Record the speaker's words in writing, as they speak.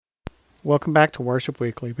Welcome back to Worship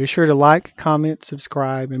Weekly. Be sure to like, comment,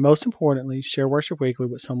 subscribe, and most importantly, share Worship Weekly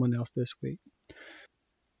with someone else this week.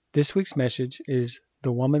 This week's message is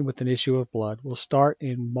The Woman with an Issue of Blood. We'll start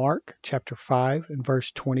in Mark chapter 5 and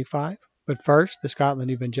verse 25. But first, the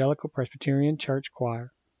Scotland Evangelical Presbyterian Church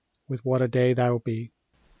Choir with What a Day That'll Be.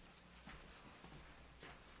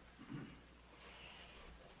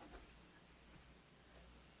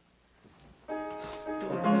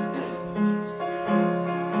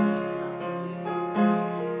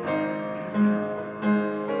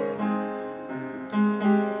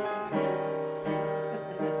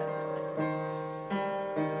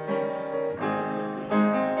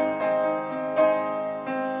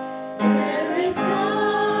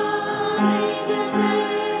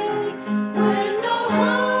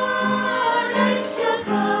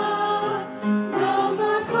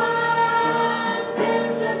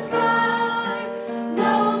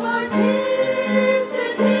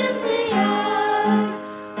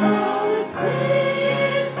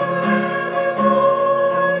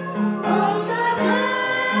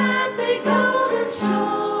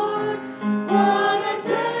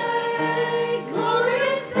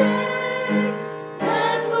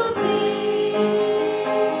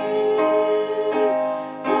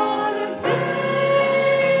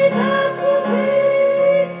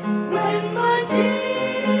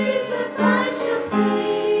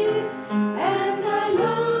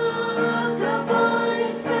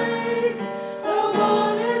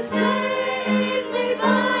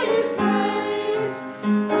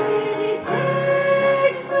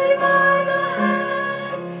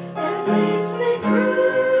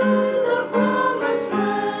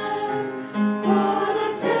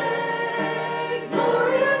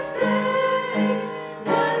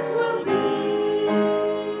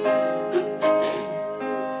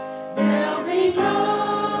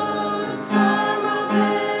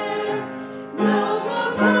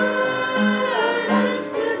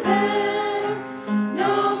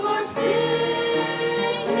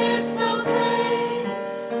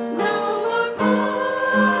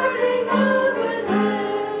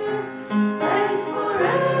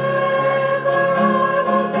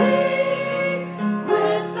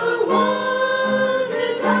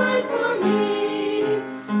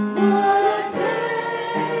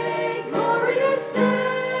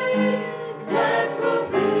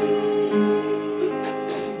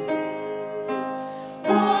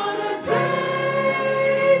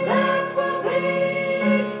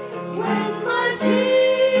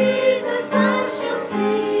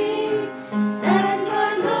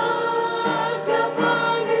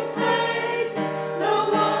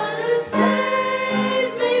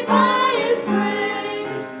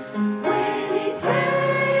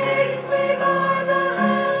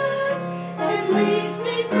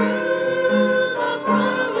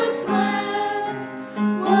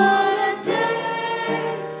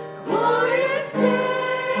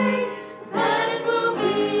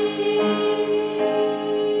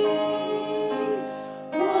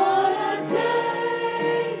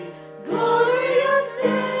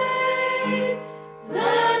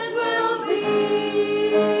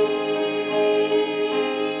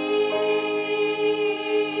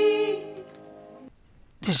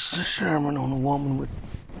 This is a sermon on a woman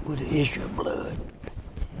with an issue of blood,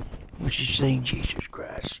 which has seen Jesus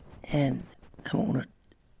Christ. And I want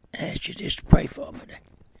to ask you just to pray for me that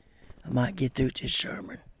I might get through this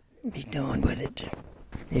sermon and be done with it.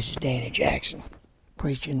 This is Danny Jackson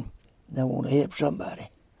preaching, and I want to help somebody.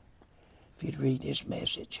 If you'd read this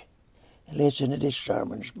message and listen to this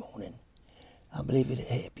sermon this morning, I believe it'll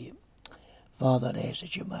help you. Father, I'd ask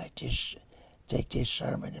that you might just take this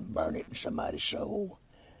sermon and burn it in somebody's soul,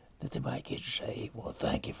 that they might get saved. Well,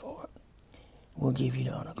 thank you for it. We'll give you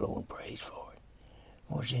the honor, glory, and praise for it.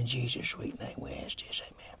 For it's in Jesus' sweet name we ask this,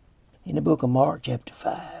 amen. In the book of Mark, chapter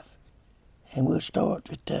 5, and we'll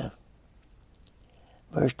start with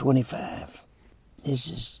verse 25. This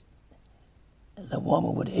is the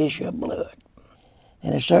woman with the issue of blood.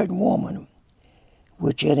 And a certain woman,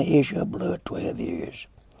 which had an issue of blood 12 years.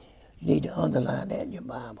 You need to underline that in your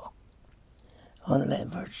Bible.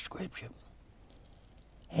 Underline verse of Scripture.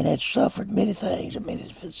 And had suffered many things of many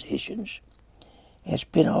physicians, had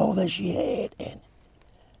spent all that she had, and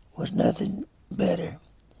was nothing better,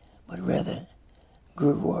 but rather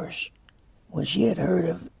grew worse. When she had heard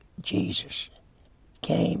of Jesus,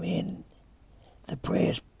 came in the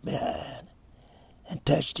press behind, and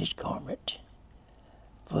touched his garment.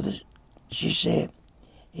 She said,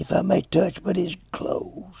 if I may touch but his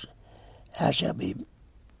clothes, I shall be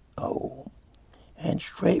whole. And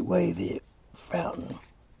straightway the fountain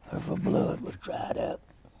of her blood was dried up.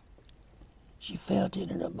 She felt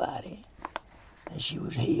it in her body. and she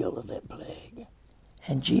was healed of that plague.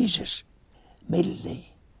 And Jesus,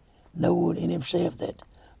 immediately, knowing in himself that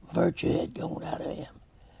virtue had gone out of him,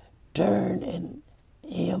 turned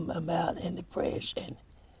him about in the press and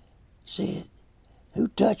said, Who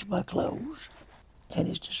touched my clothes? And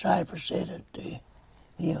his disciples said unto him,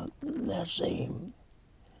 Thou seest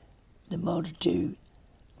the multitude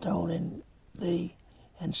throwing thee,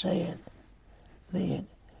 and saying, Then,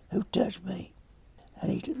 who touched me?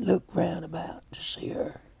 And he looked round about to see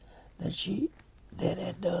her that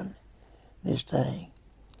had done this thing.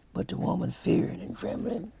 But the woman, fearing and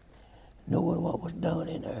trembling, knowing what was done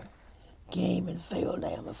in her, came and fell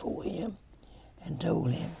down before him and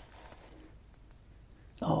told him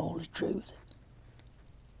all the truth.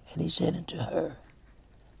 And he said unto her,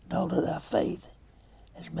 Daughter, thy faith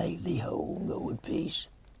has made thee whole. Go in peace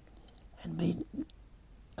and be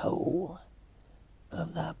whole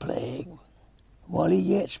of thy plague. While he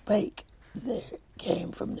yet spake, there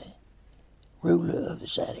came from the ruler of the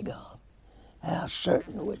synagogue a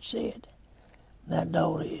certain which said, Thy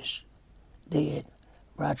daughter is dead,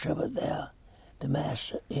 why troublest thou the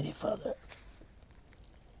master any further?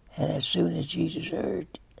 And as soon as Jesus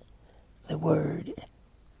heard the word,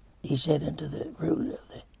 he said unto the ruler of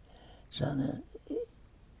the synagogue,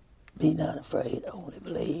 Be not afraid, only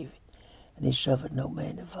believe. And he suffered no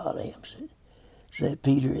man to follow him. Said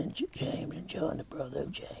Peter and James and John, the brother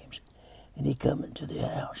of James. And he come into the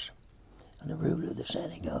house, and the ruler of the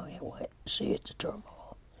synagogue and went to see the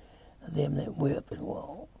turmoil of them that wept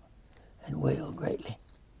and wailed greatly.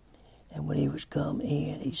 And when he was come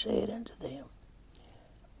in, he said unto them,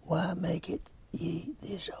 Why maketh ye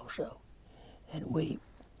this also, and weep?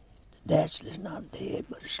 The damsel is not dead,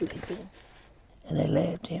 but is sleeping. And they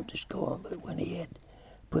laughed him to scorn. But when he had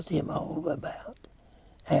put them all about,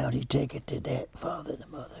 out he taketh to that father and the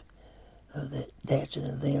mother of the damsel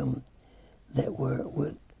and them that were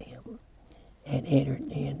with him, and entered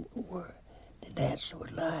in where the damsel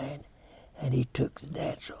was lying. And he took the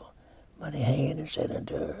damsel by the hand and said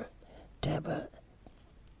unto her, Tabitha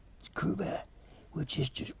Cuba, which is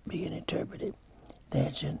to be interpreted,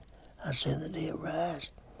 dancing, I said unto thee,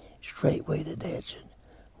 arise. Straightway the dancing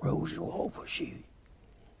rose and walked, for she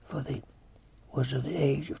was of the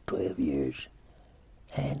age of 12 years,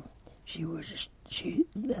 and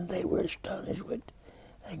they were astonished with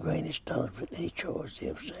a great astonishment. And he charged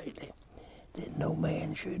them, saying that no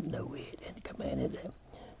man should know it, and commanded that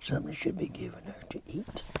something should be given her to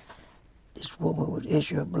eat. This woman with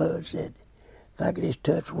issue of blood said, If I could just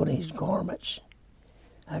touch one of his garments,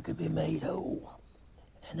 I could be made whole.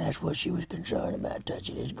 And that's what she was concerned about,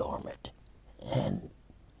 touching his garment. And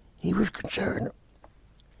he was concerned.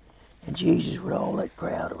 And Jesus, with all that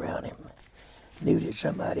crowd around him, knew that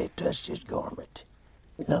somebody had touched his garment.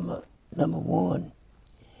 Number one,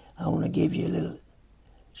 I want to give you a little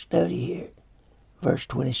study here. Verse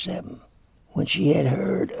 27. When she had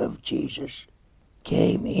heard of Jesus,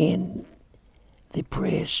 came in the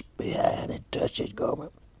press behind and touched his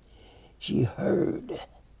garment. She heard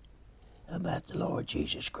about the Lord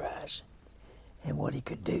Jesus Christ and what he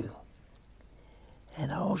could do.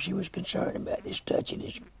 And all she was concerned about is touching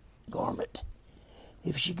his garment.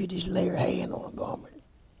 If she could just lay her hand on a garment,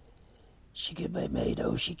 she could be made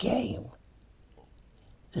whole. She came.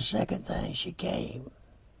 The second thing, she came.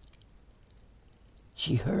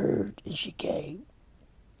 She heard and she came.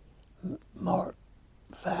 Mark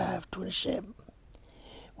 5:27.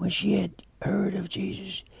 When she had heard of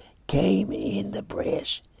Jesus, came in the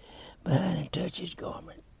press behind and touched his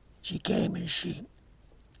garment. She came and she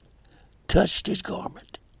touched his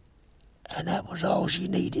garment. And that was all she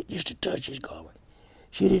needed, just to touch his garment.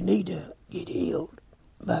 She didn't need to get healed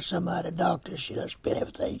by somebody, doctor. She done spent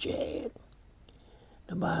everything she had.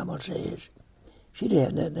 The Bible says she didn't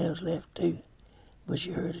have nothing else left to do, but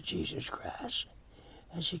she heard of Jesus Christ.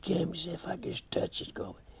 And she came and said, if I could just touch his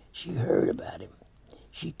garment. She heard about him.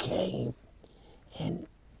 She came and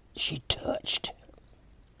she touched.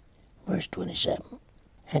 Verse 27.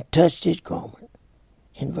 And touched his garment.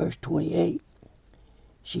 In verse 28,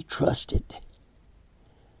 she trusted.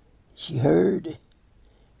 She heard.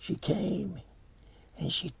 She came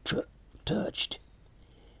and she touched.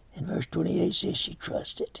 And verse 28 says she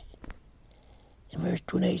trusted. And verse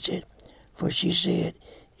 28 said, for she said,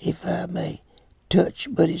 if I may touch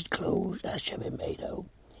but his clothes, I shall be made whole.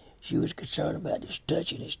 She was concerned about just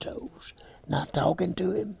touching his toes, not talking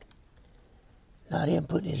to him, not him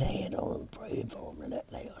putting his hand on him, praying for him, or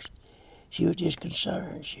nothing else. She was just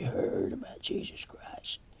concerned. She heard about Jesus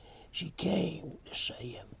Christ. She came to see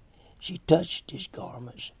him. She touched his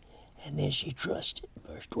garments, and then she trusted.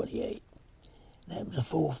 Verse 28. That was the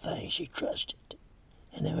fourth thing, she trusted.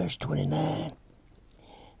 And then verse 29,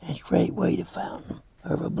 and straightway the fountain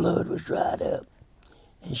of her blood was dried up,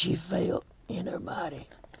 and she felt in her body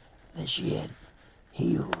that she had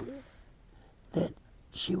healed, that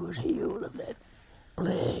she was healed of that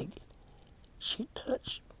plague she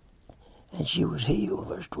touched, and she was healed.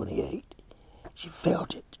 Verse 28. She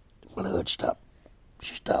felt it. The blood stopped.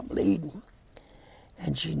 She stopped bleeding,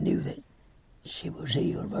 and she knew that she was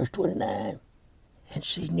healed. Verse 29. And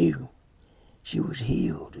she knew she was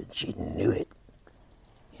healed, and she knew it.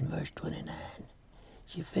 In verse 29,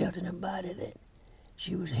 she felt in her body that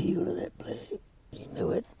she was healed of that plague. She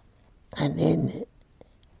knew it. And then,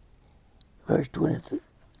 verse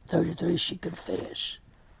 33, she confessed.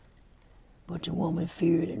 But the woman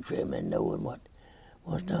feared and trembled, knowing what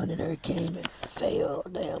was done in her, came and fell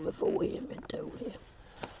down before him and told him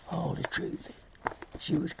all the truth.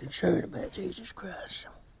 She was concerned about Jesus Christ.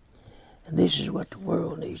 And this is what the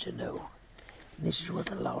world needs to know. And this is what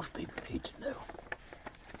the lost people need to know.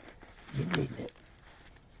 You need it.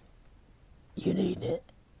 You need it.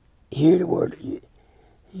 Hear the word.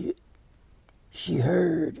 She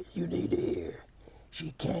heard, you need to hear.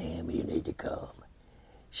 She came, you need to come.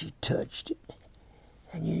 She touched it,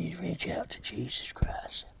 and you need to reach out to Jesus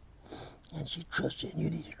Christ. And she trusted, and you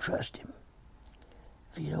need to trust him.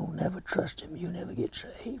 If you don't never trust him, you'll never get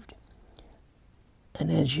saved. And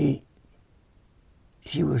then she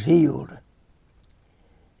was healed.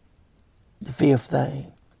 The fifth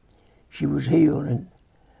thing, she was healed in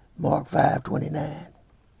Mark 5:29.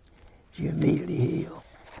 She immediately healed.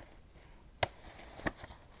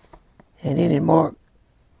 And then in Mark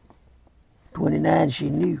 29, she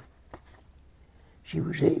knew she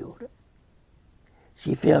was healed.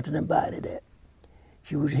 She felt in her body that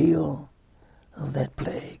she was healed of that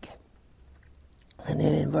plague. And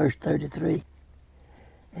then in verse 33,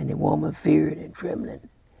 and the woman feared and trembling,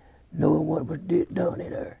 knowing what was done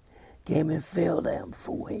in her, came and fell down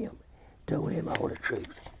before him, told him all the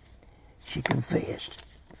truth. She confessed.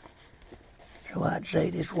 So I'd say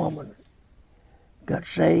this woman got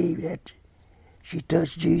saved that she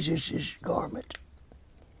touched Jesus' garment,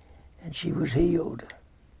 and she was healed.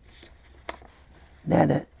 Now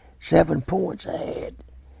the 7 points I had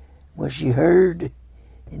was she heard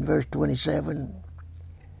in verse 27.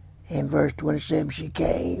 In verse 27 she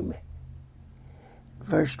came.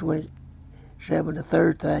 Verse 27, the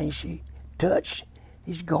third thing, she touched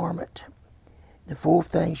his garment. The fourth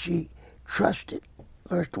thing, she trusted.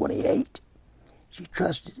 Verse 28, she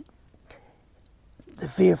trusted. The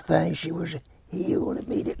fifth thing, she was healed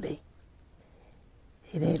immediately.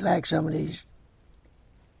 It ain't like some of these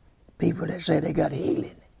people that say they got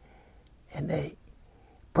healing and they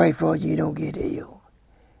pray for you, you don't get healed.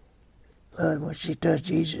 But when she touched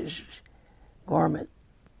Jesus' garment,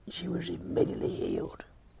 she was immediately healed.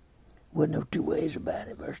 Wasn't no two ways about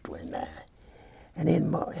it, verse 29. And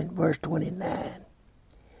in verse 29,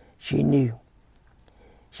 she knew.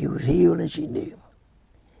 She was healed and she knew.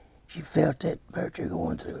 She felt that virtue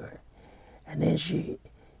going through her. And then she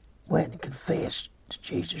went and confessed to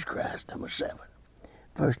Jesus Christ, number 7.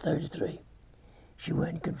 Verse 33, she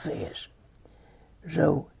went and confessed.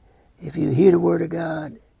 So if you hear the word of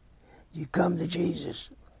God, you come to Jesus,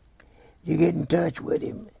 you get in touch with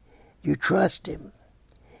him, you trust him,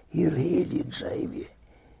 he'll heal you and save you,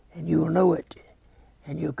 and you'll know it,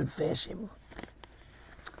 and you'll confess him.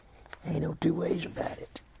 Ain't no two ways about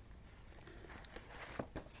it.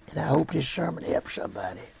 And I hope this sermon helps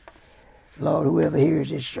somebody. Lord, whoever hears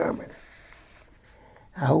this sermon,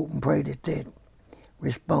 I hope and pray that they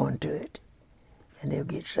respond to it and they'll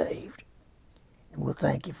get saved. And we'll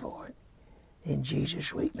thank you for it. In Jesus'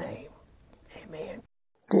 sweet name, amen.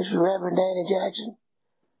 This is Reverend Danny Jackson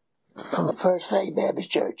from the First Faith Baptist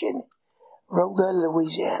Church in Rogulla,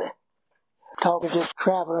 Louisiana, talking to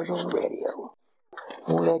travelers on the radio.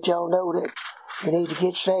 I want to let y'all know that you need to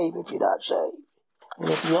get saved if you're not saved. And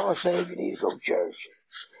if you are saved, you need to go to church.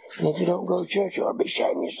 And if you don't go to church, you ought to be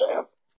ashamed of yourself.